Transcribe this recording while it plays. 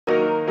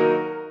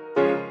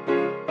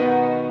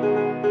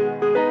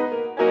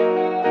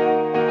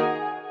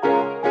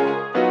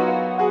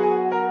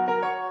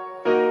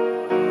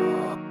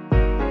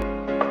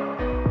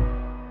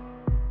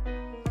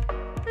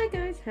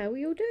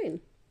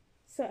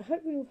I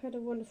hope we all had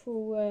a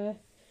wonderful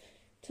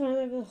time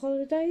over the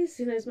holidays,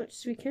 you know, as much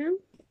as we can.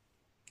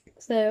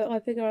 So I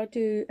figure I'll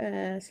do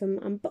some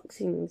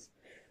unboxings.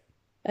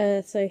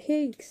 So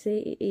here you can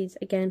see it is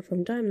again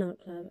from Diamond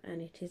Art Club,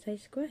 and it is a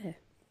square.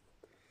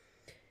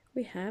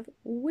 We have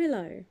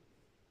Willow.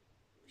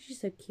 She's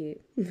so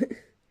cute.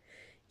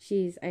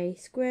 She's a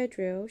square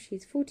drill.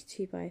 She's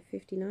 42 by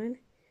 59,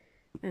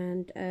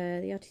 and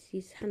the artist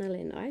is Hannah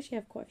Lynn. I actually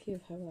have quite a few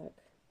of her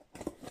work.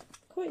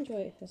 Quite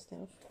enjoy her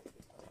stuff.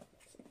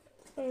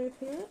 Open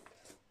it.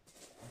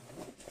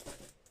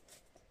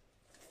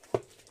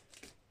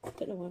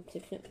 Don't know why I'm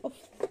tipping it off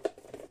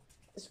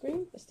the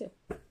screen, but still.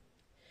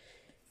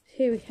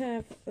 Here we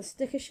have a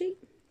sticker sheet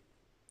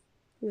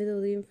with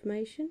all the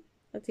information.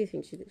 I do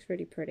think she looks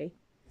really pretty.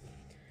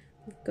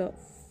 We've got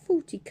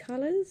 40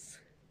 colours.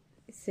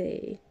 Let's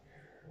see.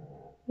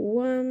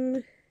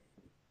 1,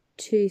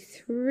 2,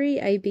 3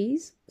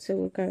 ABs. So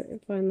we'll go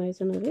and find those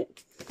in a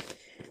bit.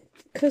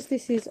 Because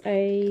this is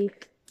a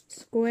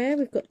square,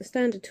 we've got the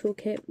standard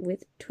toolkit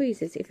with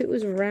tweezers. If it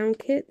was a round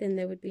kit, then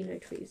there would be no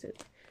tweezers.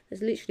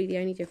 That's literally the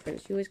only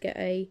difference. You always get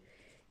a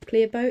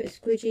clear boat, a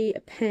squidgy,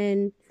 a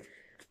pen,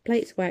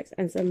 plates, wax,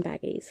 and some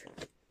baggies.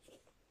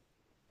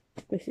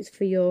 This is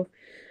for your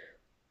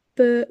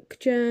book,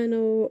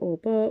 journal, or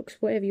box,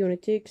 whatever you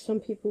want to do. Because some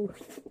people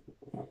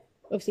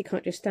obviously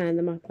can't just stand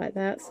them up like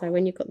that. So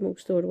when you've got them all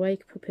stored away, you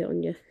can pop it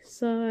on your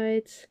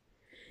sides.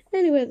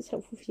 Anywhere that's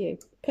helpful for you.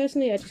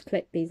 Personally, I just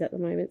collect these at the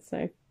moment,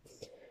 so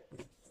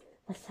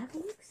let's have a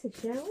look,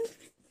 shall we?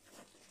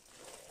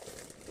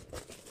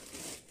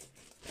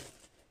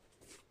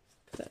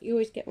 So you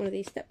always get one of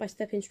these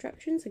step-by-step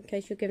instructions in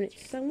case you're giving it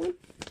to someone.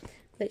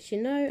 Lets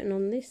you know, and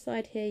on this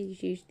side here,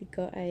 you've usually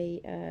got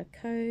a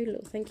code, a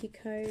little thank you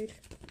code.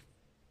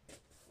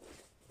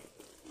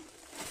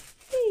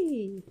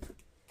 Hey.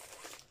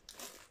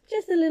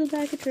 Just a little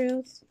bag of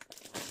drills.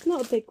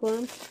 Not a big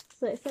one,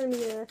 so it's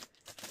only a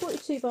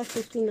 42 by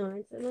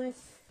 59, so a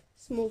nice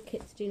small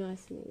kit to do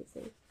nice and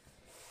easy.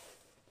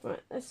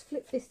 Right, let's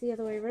flip this the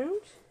other way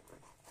around.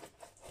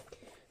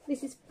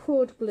 This is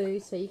poured glue,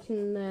 so you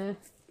can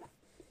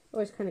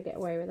always kind of get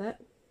away with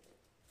that.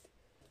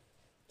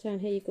 Down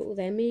here you've got all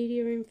their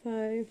media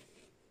info.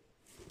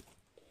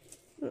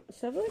 Oh,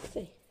 let's have a look,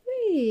 see.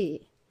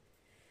 Whee!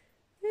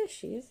 There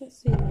she is, let's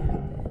see now a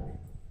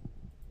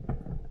bit.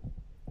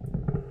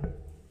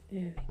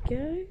 There we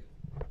go.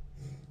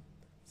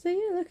 So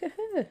yeah, look at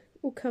her.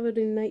 All covered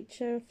in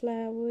nature,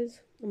 flowers.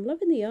 I'm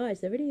loving the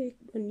eyes, they're really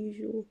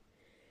unusual.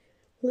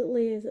 Little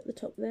ears at the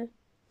top there.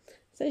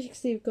 So as you can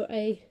see, we've got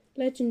a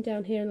legend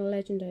down here and a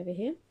legend over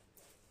here.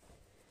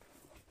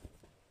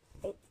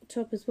 Up the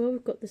top as well,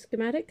 we've got the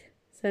schematic.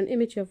 So an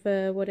image of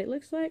what it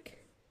looks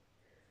like.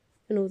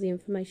 And all the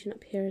information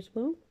up here as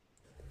well.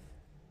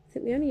 I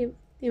think the only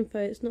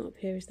info that's not up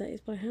here is that it's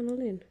by Hannah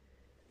Lynn.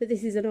 But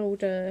this is an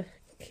older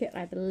kit,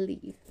 I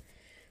believe.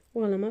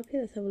 While I'm up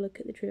here, let's have a look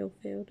at the drill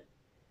field.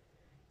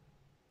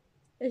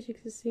 As you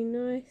can see,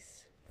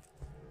 nice,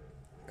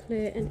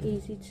 clear and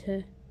easy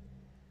to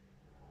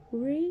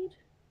read.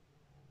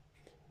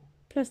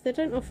 Plus they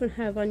don't often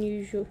have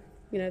unusual,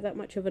 you know, that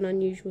much of an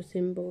unusual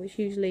symbol. It's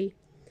usually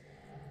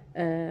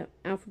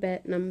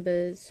alphabet,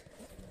 numbers,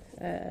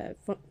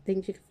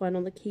 things you can find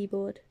on the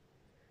keyboard.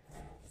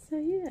 So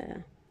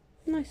yeah,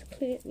 nice,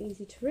 clear and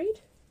easy to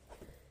read.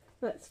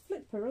 Let's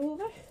flip her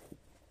over.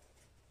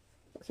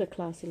 Looks so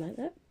classy like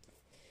that.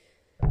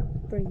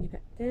 Bring you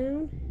back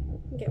down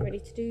and get ready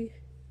to do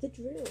the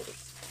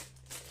drills.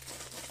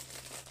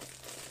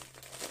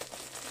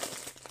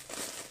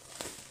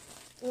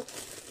 Oh,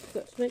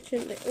 forgot to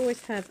mention they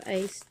always have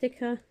a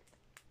sticker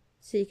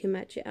so you can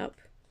match it up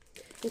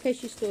in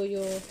case you store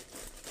your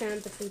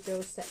canvas and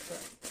drills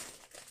separate.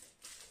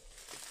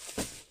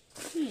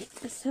 Right,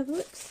 let's have a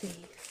look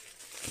see.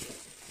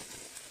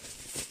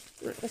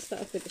 Right, let's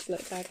start off with this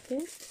little bag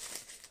here.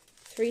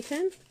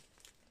 310.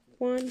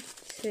 1,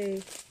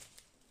 2,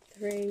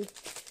 3,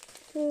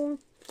 4,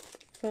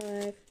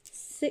 5,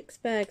 6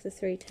 bags of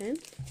 310.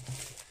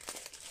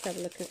 Let's have a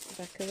look at the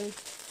back of them.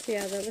 See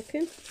how they're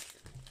looking.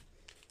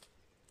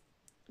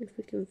 If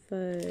we can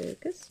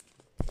focus.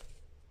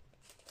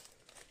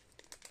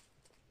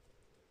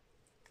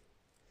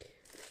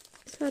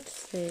 It's hard to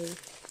see,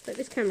 but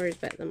this camera is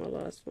better than my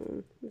last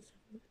one.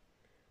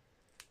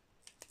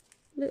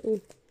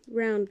 Little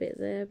round bit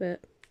there,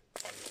 but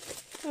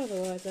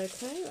otherwise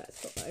okay.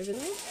 Let's put that over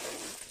there.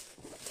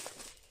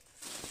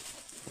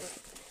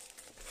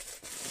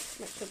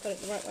 Make sure I've got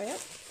it the right way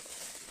up.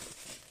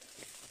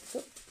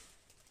 Oh.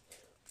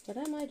 What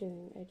am I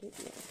doing? I don't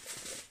know.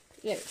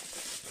 Yeah.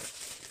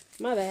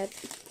 My bad.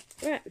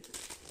 Right,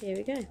 here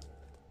we go. So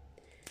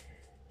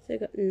we've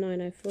got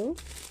 904,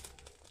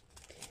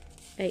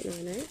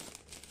 898,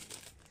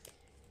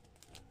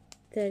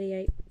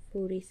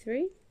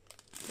 3843,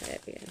 there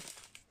we go,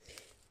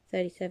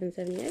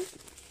 3778,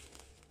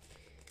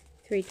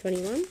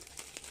 321,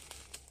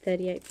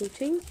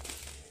 3814,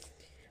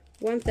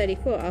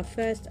 134, our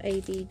first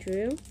AB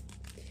drill.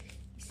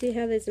 You see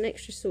how there's an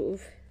extra sort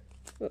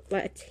of,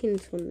 like a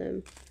tint on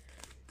them?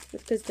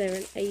 That's because they're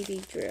an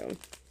AB drill.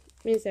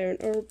 Is there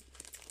an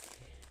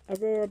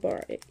Aurora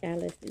Borealis?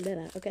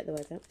 I'll get the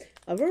words out.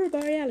 Aurora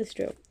Borealis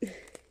drill.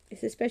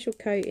 It's a special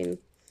coating.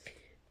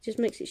 Just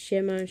makes it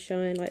shimmer and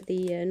shine like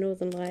the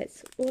Northern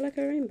Lights, or like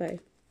a rainbow.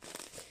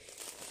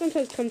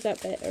 Sometimes comes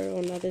out better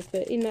on others,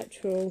 but in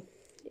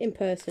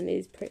person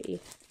is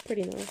pretty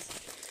nice.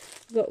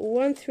 We've got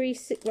 1, 3,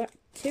 6, right,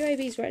 2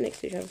 ABs right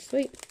next to each other.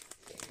 Sweet.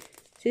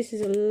 So this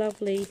is a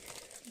lovely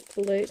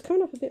blue. It's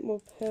coming up a bit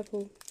more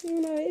purple. Oh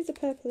no, it is a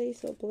purpley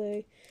sort of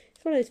blue.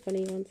 It's one of those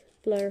funny ones.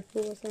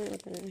 Blurful or something, I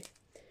don't know.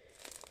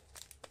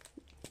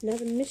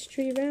 Another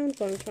mystery round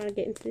one. I'm trying to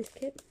get into this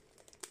kit.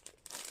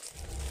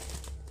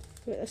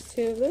 Right, that's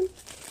 2 of them.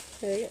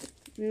 There we go.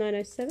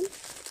 907.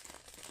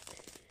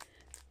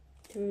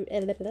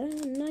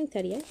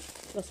 938.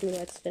 Lost my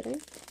words today.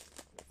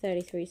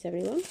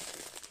 3371.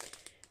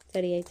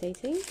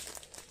 3818.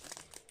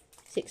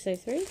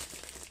 603.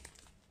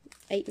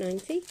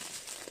 890.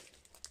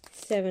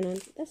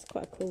 700. That's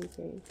quite a cool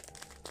green.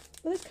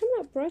 Well, it's coming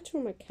out brighter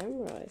on my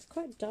camera. It's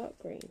quite dark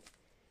green.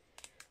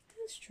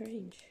 How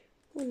strange.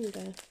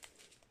 Wonder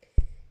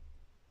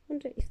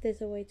if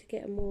there's a way to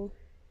get a more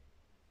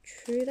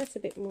true. That's a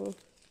bit more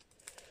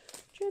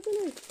true. I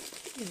don't know.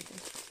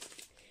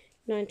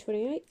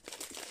 928.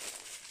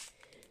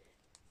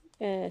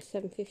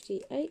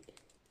 758.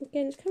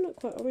 Again, it's kind of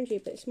quite orangey,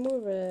 but it's more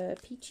of a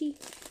peachy.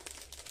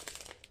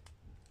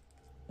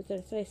 What did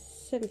I say?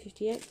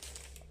 758.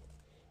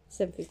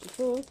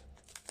 754.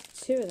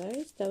 2 of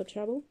those. Double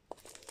trouble.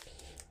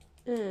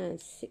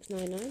 And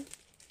 699.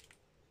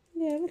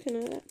 Yeah, looking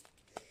at that.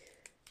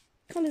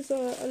 Colours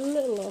are a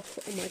little off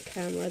on my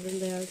camera than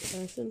they are in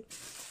person.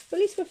 But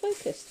at least we're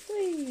focused.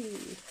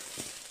 Whee!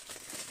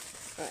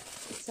 Right,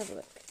 let's have a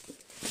look.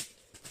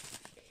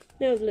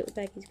 Now the little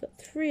baggy's got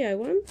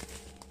 301,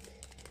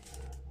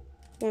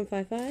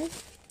 155,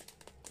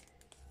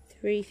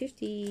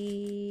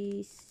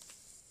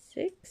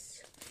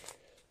 356,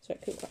 sorry, I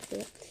couldn't quite do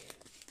that,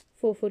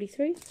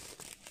 443,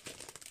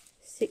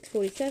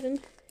 647,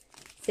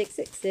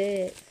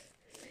 666,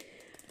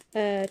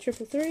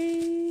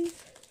 333,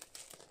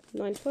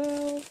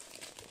 912,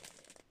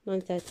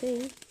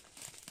 913,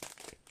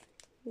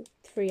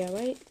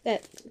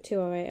 308,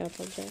 208, I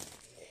apologise,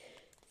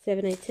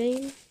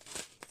 718,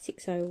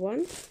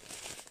 601,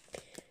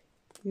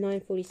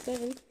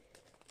 947,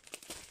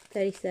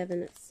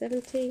 37 at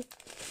 70,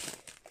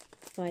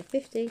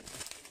 550,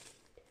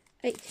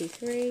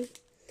 823,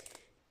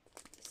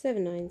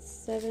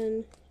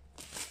 797,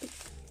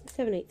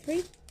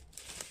 783,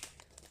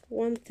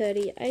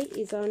 138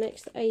 is our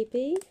next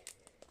AB.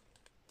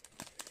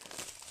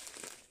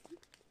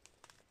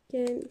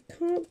 Again,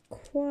 can't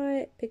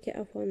quite pick it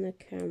up on the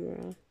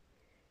camera,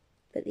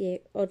 but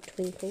the odd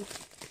twinkle.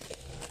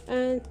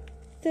 And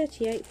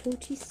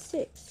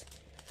 3846. I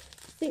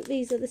think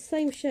these are the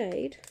same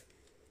shade,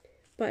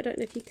 but I don't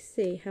know if you can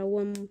see how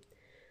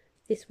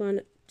this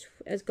one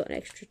has got an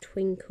extra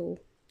twinkle,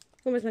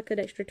 almost like an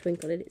extra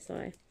twinkle in its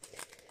eye.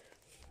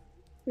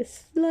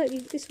 This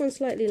one's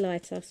slightly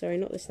lighter. Sorry,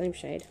 not the same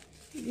shade.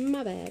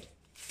 My bad.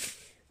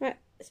 Right,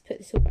 let's put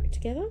this all back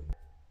together.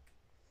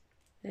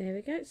 There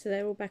we go. So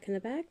they're all back in the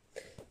bag.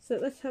 So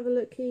let's have a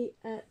looky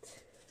at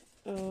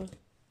our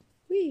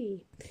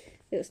little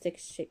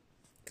sticker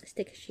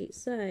sheet.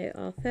 So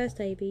our first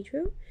AB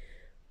drill,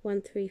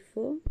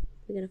 134.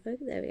 We're going to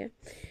focus. There we go.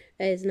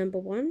 Is number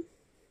 1.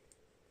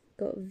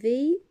 Got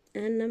V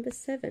and number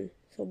 7.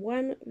 So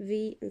 1,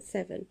 V and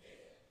 7.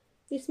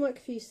 This might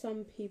confuse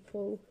some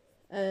people.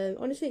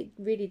 Honestly, it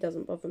really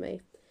doesn't bother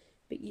me.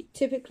 But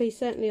typically,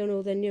 certainly on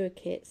all their newer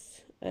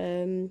kits,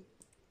 the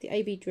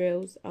AB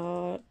drills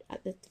are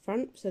at the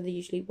front. So they're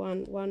usually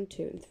 1, 1,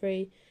 2 and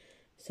 3.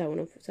 So on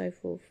and so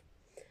forth.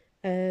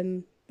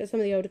 But some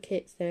of the older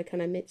kits, they're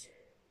kind of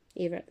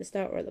either at the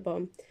start or at the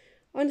bottom.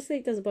 Honestly,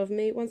 it doesn't bother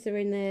me. Once they're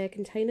in their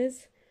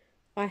containers,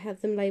 I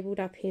have them labelled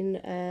up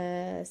in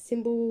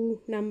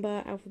symbol,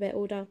 number, alphabet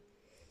order.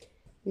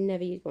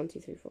 Never use 1, 2,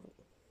 3, 4.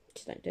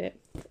 Just don't do it.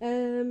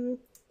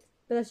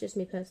 But that's just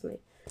me personally.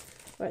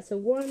 Right, so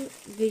 1,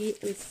 V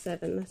and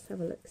 7. Let's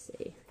have a look,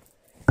 see.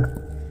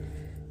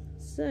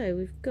 So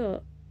we've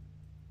got,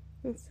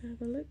 let's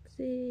have a look,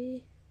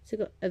 see. So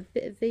we've got a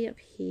bit of V up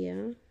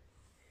here.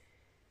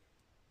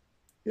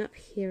 And up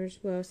here as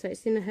well. So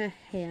it's in her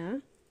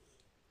hair.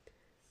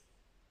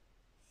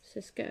 So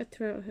scattered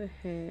throughout her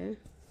hair.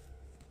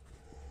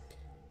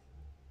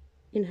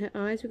 In her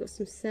eyes, we've got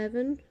some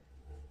 7.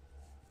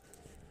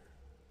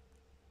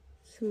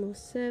 Some more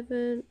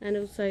 7. And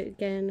also,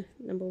 again,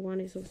 number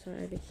 1 is also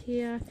over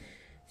here.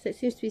 So it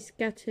seems to be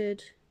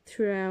scattered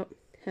throughout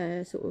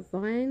her sort of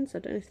vines. I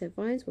don't know if they're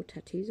vines or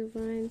tattoos of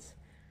vines.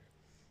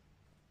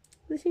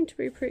 They seem to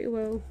be pretty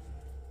well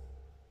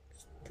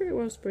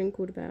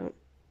sprinkled about.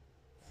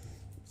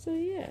 So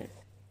yeah.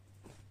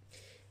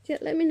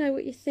 Let me know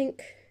what you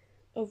think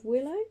of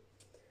Willow.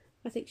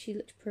 I think she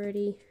looked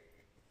pretty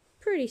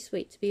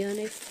sweet, to be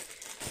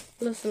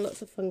honest. Lots and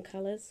lots of fun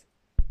colours.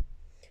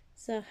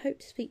 So I hope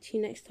to speak to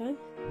you next time.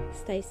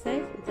 Stay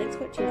safe and thanks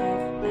for watching,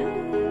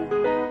 guys.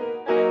 Bye.